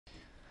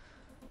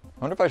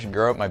wonder if I should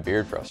grow out my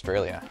beard for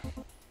Australia.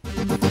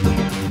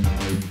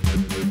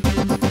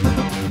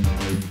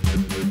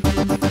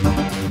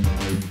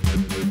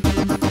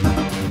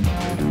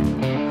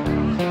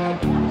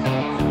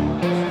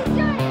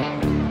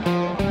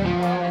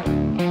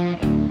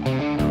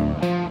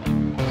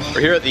 We're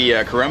here at the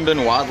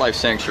Currumbin Wildlife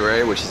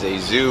Sanctuary, which is a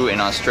zoo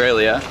in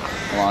Australia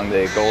along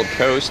the Gold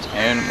Coast,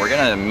 and we're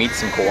gonna meet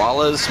some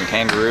koalas, some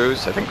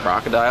kangaroos, I think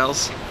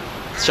crocodiles.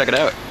 Let's check it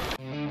out.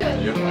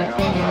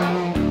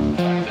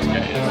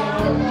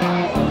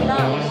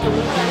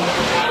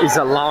 He's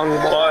a long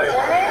boy.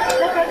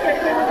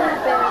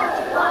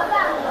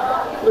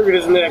 Look at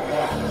his neck.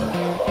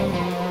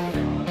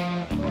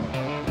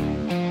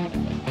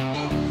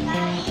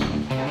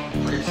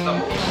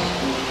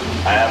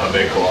 I am a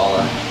big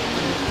koala.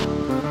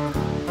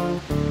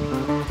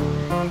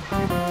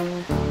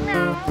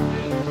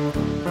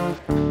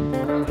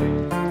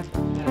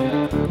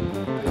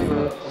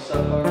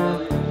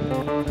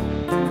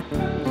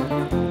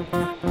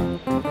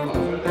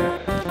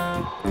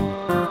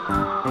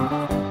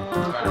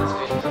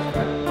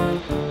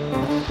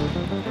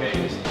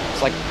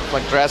 It's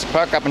like Jurassic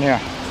Park up in here.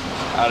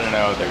 I don't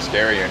know if they're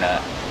scary or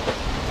not.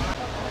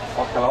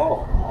 Fucking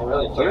all.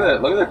 Really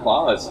Look at their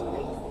claws.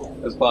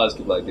 Those claws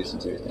could like do some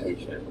serious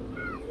damage.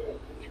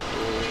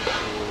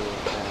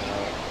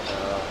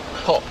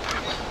 Oh.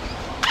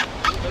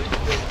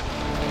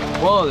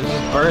 Whoa, there's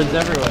just birds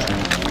everywhere.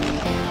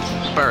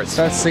 Birds.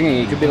 Start singing,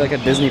 you could be like a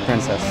Disney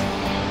princess.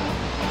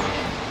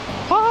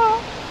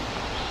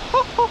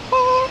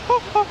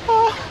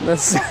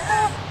 That's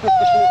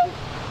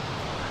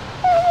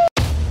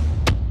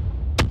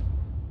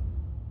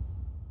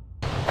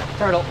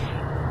turtle.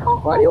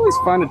 Why do you always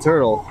find a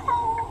turtle? I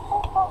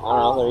don't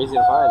know, they're easy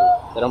to find.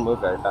 They don't move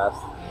very fast.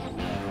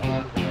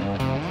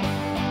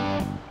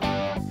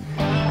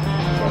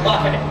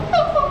 Why?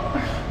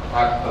 I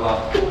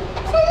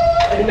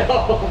know,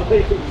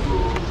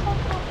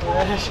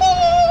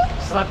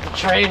 just let the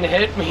train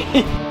hit me.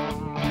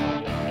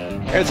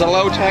 It's a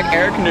low-tech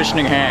air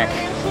conditioning hack.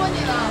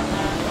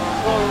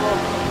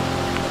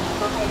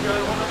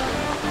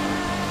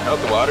 I hope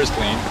the water's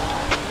clean.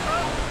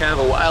 Kind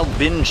of a wild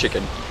bin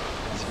chicken.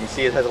 As you can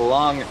see, it has a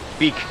long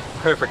beak,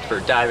 perfect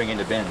for diving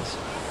into bins.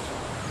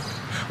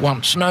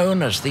 Once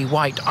known as the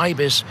white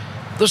ibis,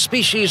 the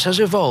species has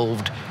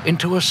evolved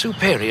into a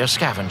superior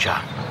scavenger,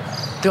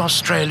 the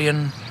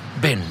Australian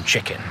bin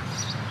chicken.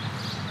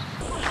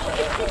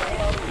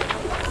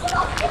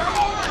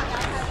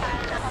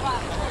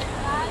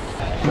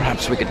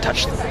 Perhaps we could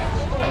touch them. Yeah.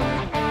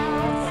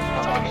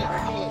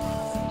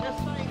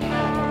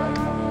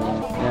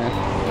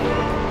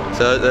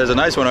 So there's a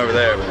nice one over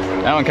there, but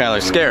that one kind of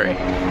looks scary.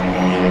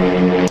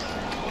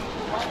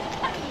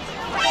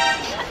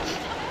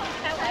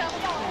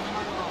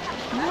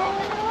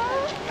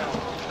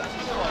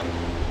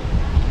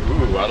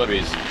 Ooh,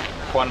 wallabies.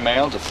 1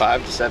 male to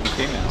 5 to 7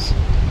 females.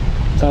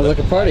 sounds like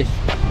a party.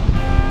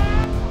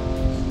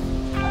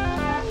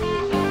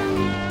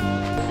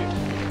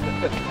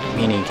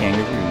 Mini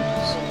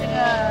kangaroos.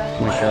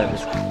 Oh my God.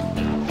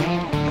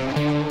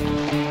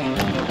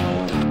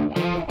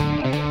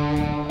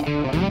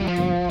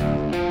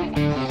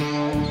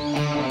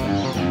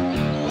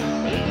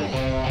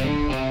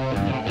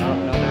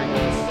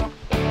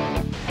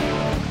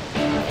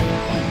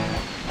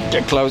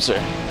 Get closer.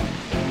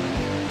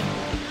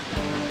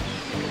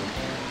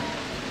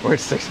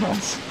 Where's 6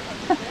 months?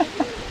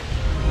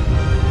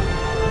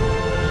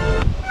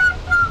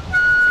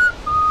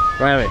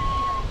 Riley,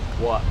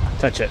 What?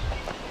 touch it.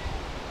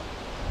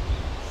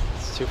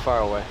 It's too far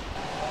away.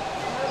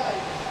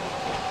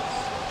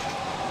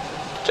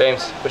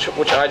 James,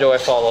 which eye do I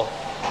follow?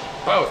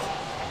 Both.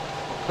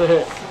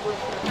 You're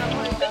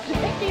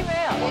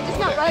just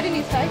not right in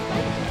his face,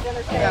 mate. You're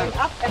gonna stand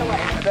up and away.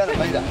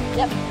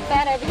 Yep,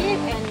 bad over here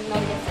and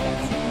not against the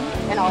fence.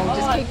 And I'll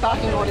just keep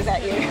barking orders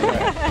at you.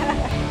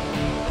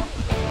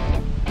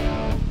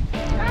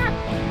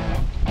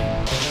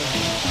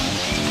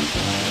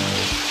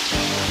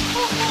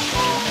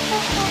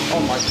 Oh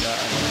my God.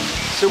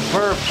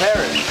 Superb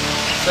parrot.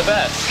 It's the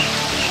best.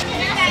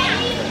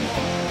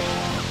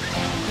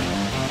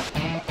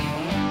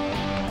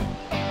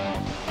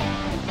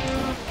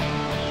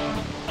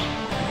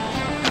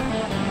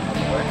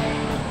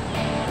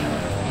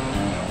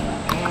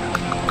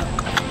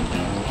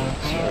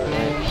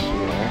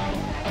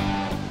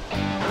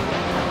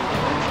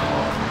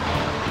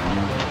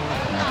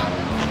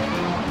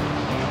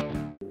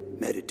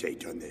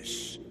 Meditate on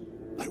this.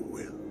 I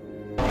will.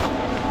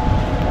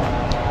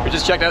 We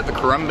just checked out the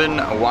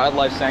Currumbin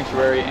Wildlife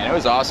Sanctuary and it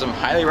was awesome.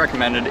 Highly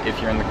recommended if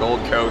you're in the Gold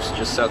Coast,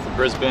 just south of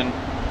Brisbane.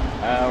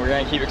 We're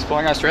gonna keep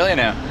exploring Australia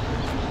now.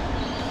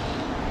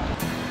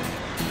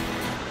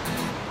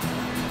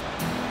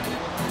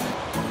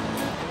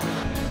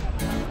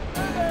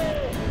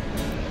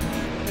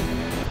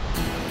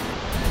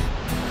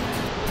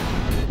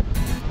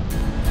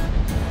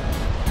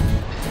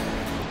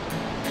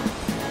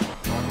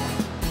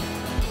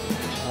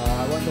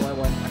 I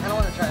kind of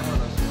want to try one of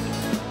those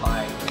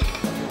pie.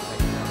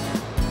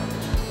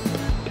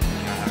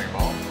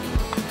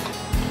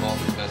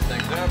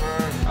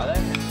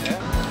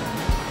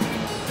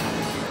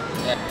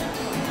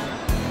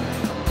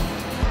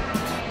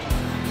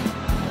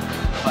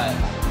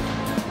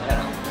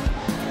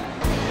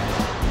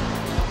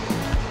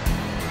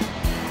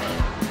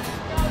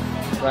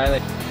 Riley.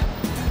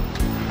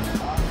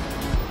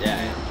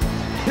 Yeah.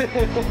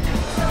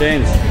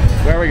 James,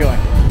 where are we going?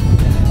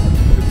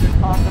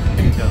 Am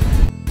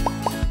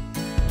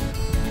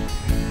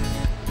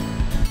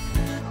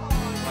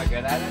I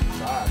good at it?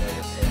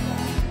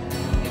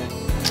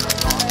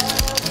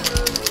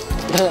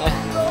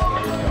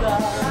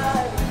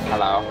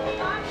 Hello.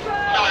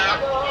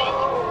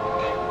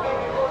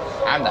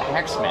 I'm the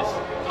Hacksmith.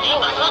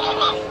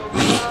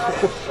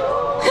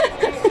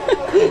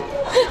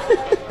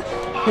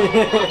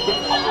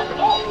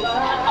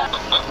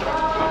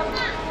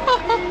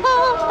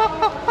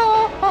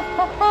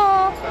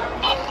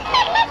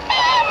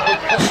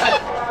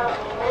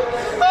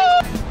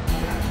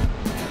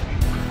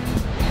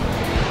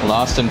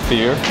 Lost in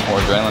Fear or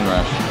Adrenaline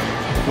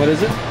Rush? What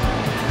is it?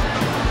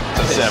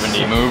 It's a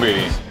 70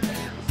 movie.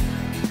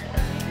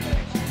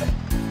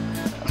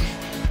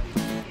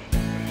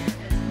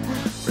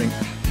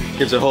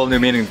 Gives a whole new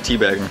meaning to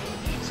teabagging.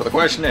 So the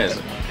question is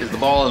the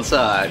ball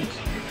inside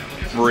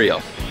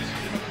real?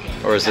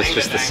 Or is this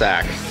just the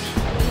sack?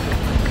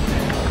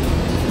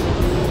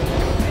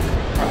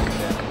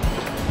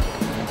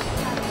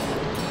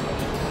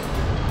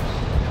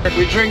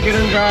 We drinking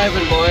and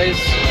driving, boys.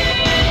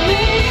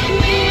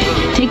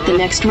 Take the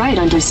next right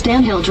onto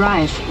Stanhill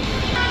Drive.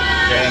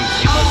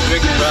 James, you must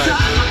drink and drive.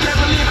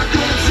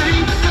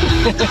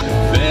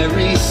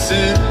 Very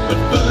simple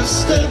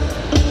first step.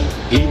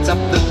 Eat up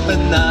the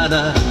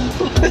banana.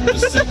 The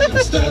second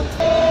step.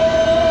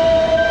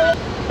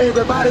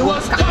 Everybody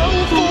was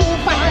kung fu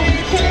fighting.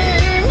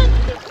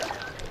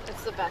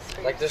 It's the best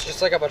for Like you. there's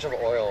just like a bunch of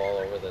oil all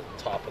over the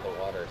top of the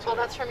water. Oh,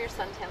 that's from your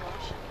suntan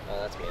lotion. Oh,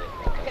 that's me.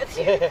 It's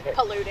you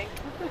polluting.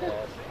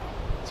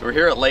 So we're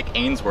here at Lake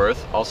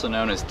Ainsworth, also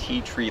known as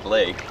Tea Tree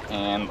Lake,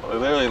 and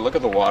literally look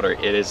at the water,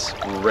 it is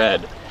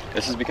red.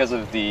 This is because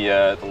of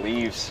the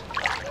leaves,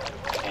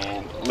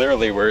 and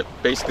literally we're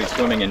basically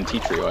swimming in tea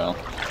tree oil.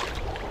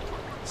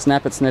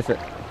 Snap it, sniff it.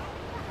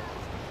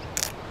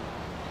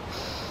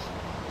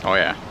 Oh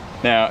yeah.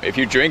 Now, if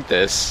you drink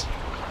this,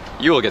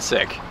 you will get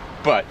sick,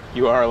 but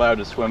you are allowed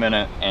to swim in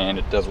it, and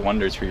it does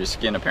wonders for your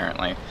skin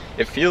apparently.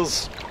 It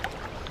feels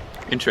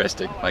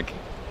interesting, like, I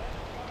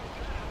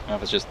don't know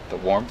if it's just the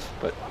warmth,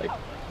 but like,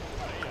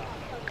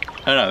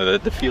 I don't know,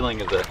 the feeling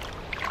of the,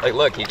 like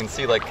look, you can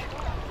see like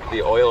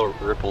the oil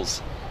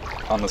ripples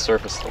on the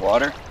surface of the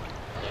water.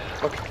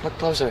 Look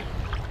closer.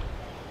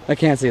 I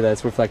can't see that,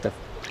 it's reflective.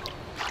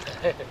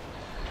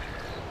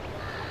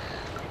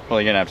 Well,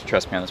 you're gonna have to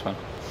trust me on this one.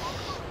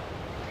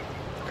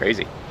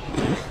 Crazy.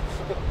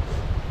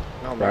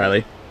 No, man.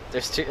 Riley,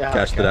 There's two.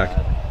 catch the duck.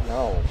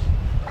 No.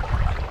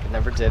 It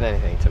never did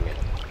anything to me.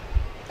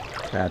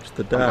 Catch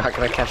the I'm not duck.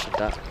 gonna catch the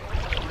duck.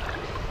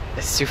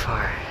 It's too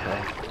far.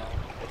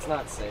 It's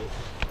not safe,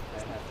 I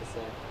have to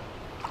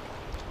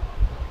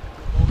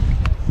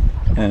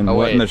say. And Oh,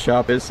 what in wait. the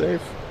shop is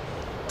safe?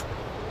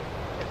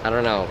 I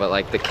don't know, but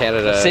like the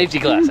Canada Safety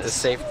glasses. the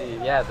safety,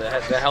 yeah, the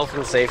Health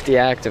and Safety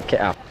Act of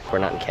we're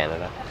not in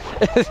Canada.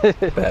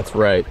 That's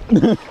right.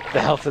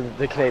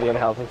 The Canadian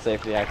Health and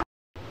Safety Act.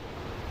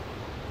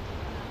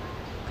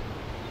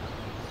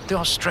 The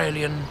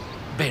Australian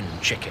bin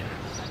chicken.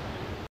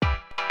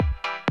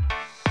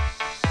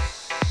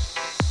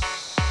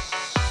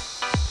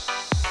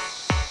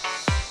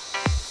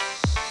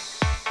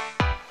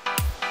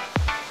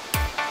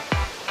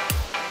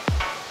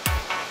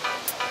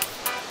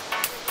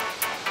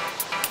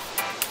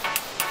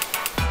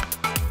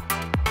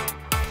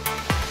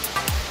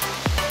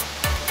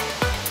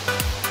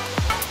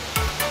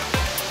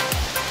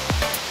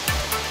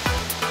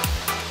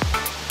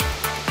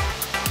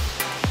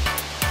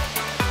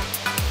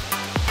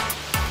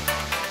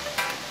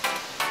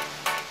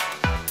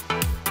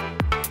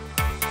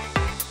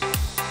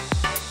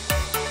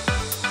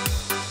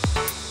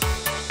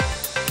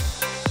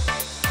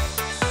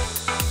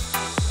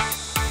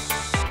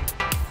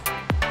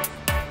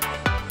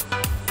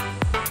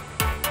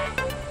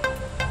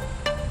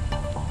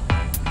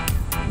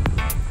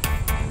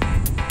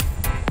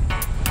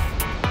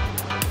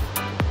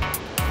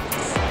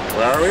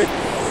 Where are we?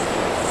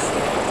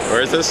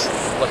 Where is this?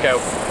 Lookout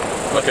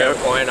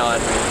point on.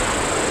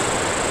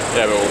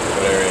 Yeah, but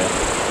what area?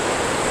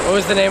 What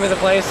was the name of the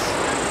place?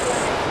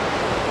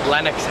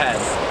 Lennox Head.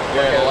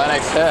 You're in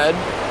Lennox Head.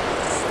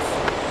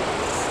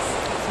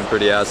 Some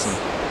pretty awesome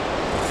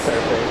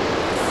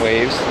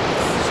waves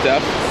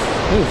stuff.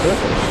 Ooh,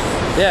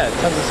 perfect. Yeah,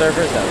 tons of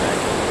surfers down there.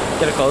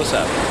 Get a close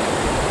up.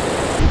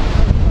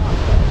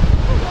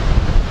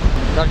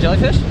 Got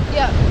jellyfish?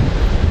 Yeah.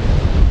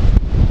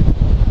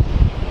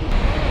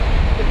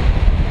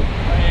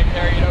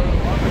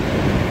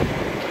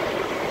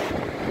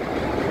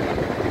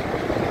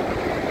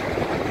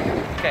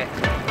 Okay.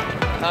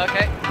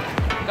 Okay.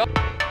 Go.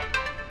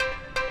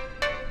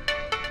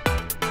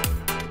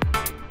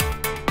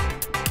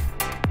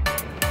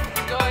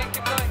 Keep going,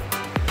 keep going.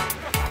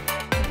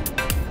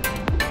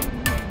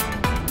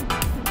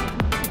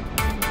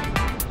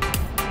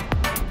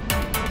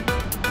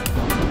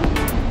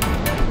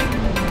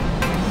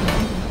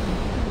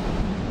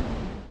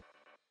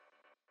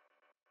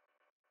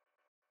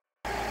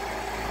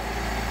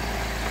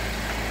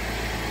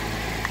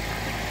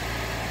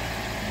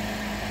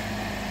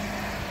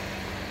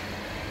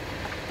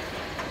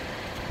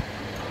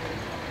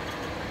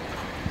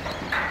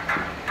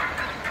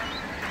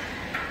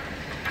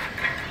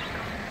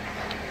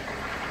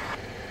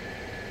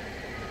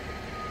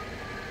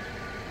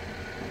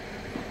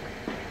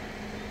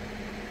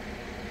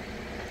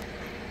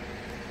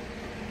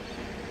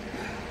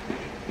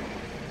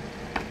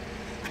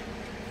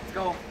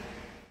 go.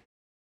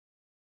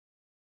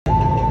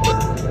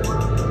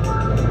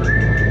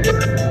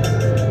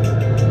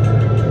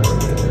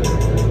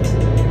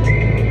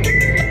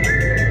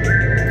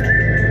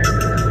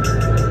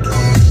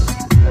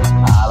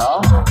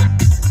 Halo,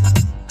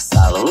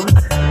 salut,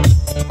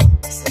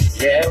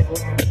 eu,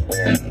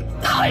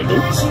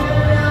 haiduți.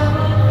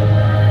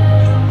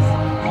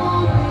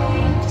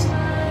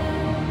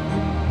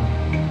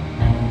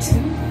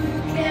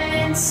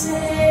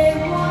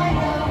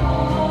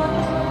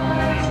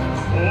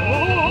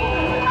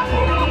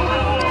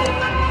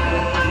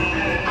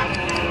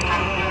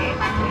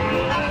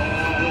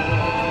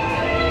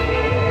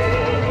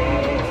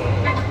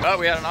 Well,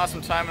 we had an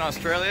awesome time in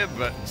Australia,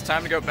 but it's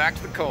time to go back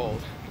to the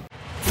cold.